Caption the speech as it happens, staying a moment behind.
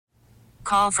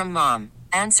call from mom.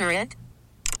 Answer it.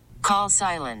 Call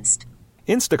silenced.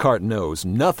 Instacart knows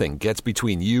nothing gets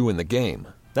between you and the game.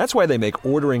 That's why they make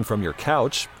ordering from your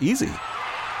couch easy.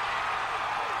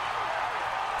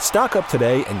 Stock up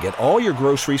today and get all your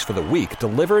groceries for the week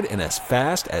delivered in as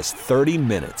fast as 30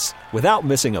 minutes without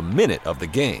missing a minute of the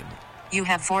game. You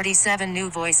have 47 new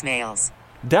voicemails.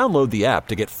 Download the app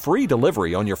to get free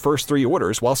delivery on your first 3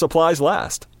 orders while supplies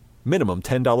last. Minimum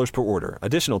 $10 per order.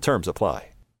 Additional terms apply.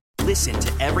 Listen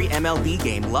to every MLB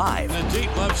game live. In the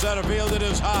deep left center field, it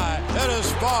is high, it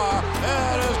is far,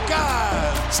 it is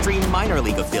gone. Stream minor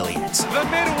league affiliates. The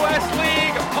Midwest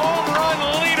League home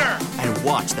run leader. And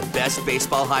watch the best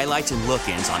baseball highlights and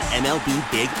look-ins on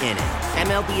MLB Big Inning.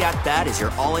 MLB At Bat is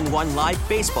your all-in-one live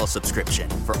baseball subscription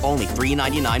for only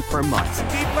 $3.99 per month.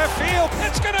 Deep left field,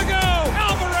 it's gonna go.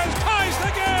 Alvarez ties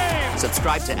the game.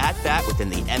 Subscribe to At Bat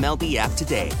within the MLB app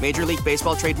today. Major League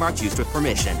Baseball trademarks used with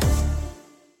permission.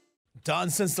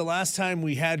 Don, since the last time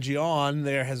we had you on,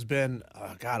 there has been,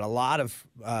 a lot of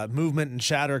movement and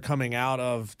chatter coming out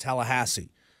of Tallahassee,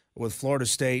 with Florida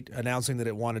State announcing that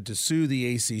it wanted to sue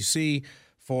the ACC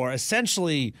for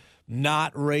essentially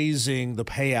not raising the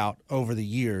payout over the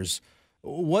years.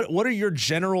 What are your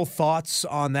general thoughts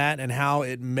on that and how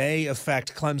it may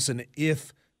affect Clemson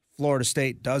if Florida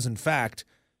State does, in fact,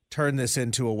 turn this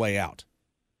into a way out?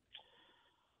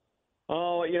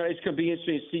 Oh, it's going to be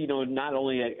interesting to see, not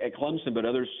only at Clemson, but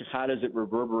others, how does it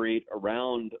reverberate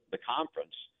around the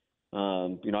conference?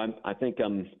 I think,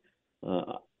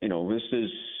 this is,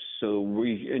 so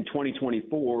we, in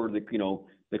 2024,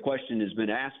 the question has been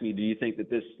asked me, do you think that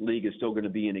this league is still going to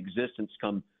be in existence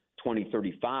come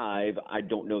 2035? I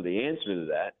don't know the answer to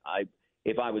that.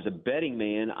 If I was a betting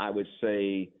man, I would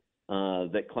say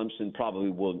that Clemson probably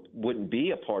wouldn't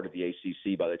be a part of the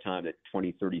ACC by the time that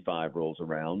 2035 rolls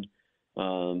around.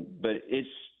 But it's,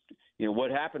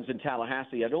 what happens in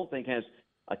Tallahassee, I don't think has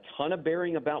a ton of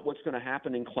bearing about what's going to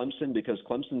happen in Clemson, because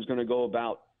Clemson's going to go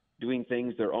about doing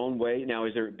things their own way. Now,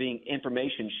 is there being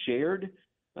information shared?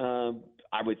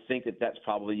 I would think that that's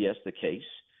probably, yes, the case,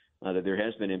 that there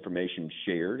has been information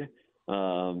shared.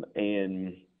 And,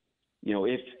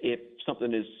 if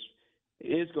something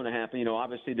is going to happen,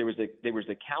 obviously there was a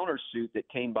countersuit that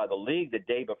came by the league the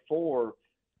day before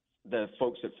the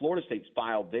folks at Florida State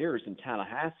filed theirs in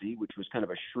Tallahassee, which was kind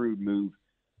of a shrewd move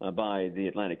by the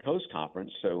Atlantic Coast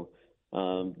Conference. So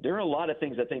there are a lot of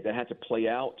things I think that have to play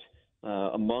out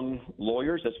among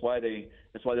lawyers. That's why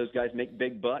those guys make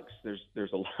big bucks.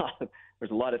 There's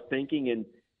a lot of thinking, and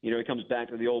it comes back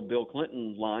to the old Bill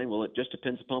Clinton line. Well, it just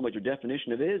depends upon what your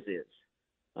definition of is.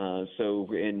 So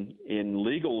in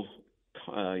legal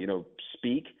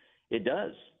speak, it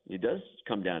does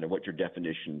come down to what your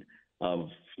definition of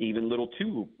even little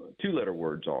two-letter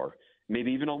words are,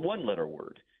 maybe even a one-letter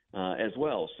word as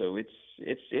well. So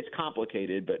it's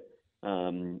complicated, but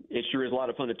it sure is a lot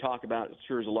of fun to talk about. It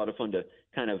sure is a lot of fun to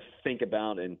kind of think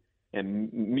about and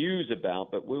muse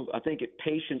about. But I think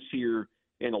patience here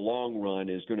in the long run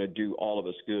is going to do all of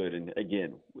us good. And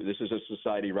again, this is a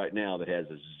society right now that has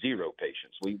zero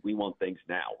patience. We want things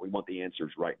now. We want the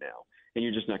answers right now, and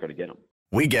you're just not going to get them.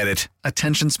 We get it.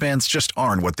 Attention spans just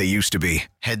aren't what they used to be.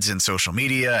 Heads in social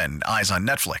media and eyes on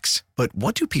Netflix. But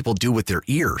what do people do with their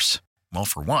ears? Well,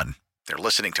 for one, they're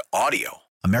listening to audio.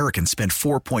 Americans spend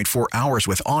 4.4 hours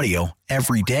with audio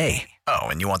every day. Oh,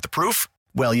 and you want the proof?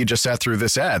 Well, you just sat through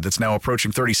this ad that's now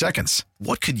approaching 30 seconds.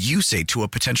 What could you say to a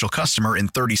potential customer in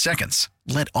 30 seconds?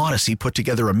 Let Odyssey put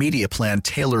together a media plan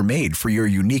tailor-made for your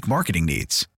unique marketing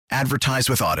needs. Advertise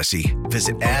with Odyssey.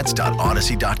 Visit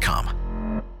ads.odyssey.com.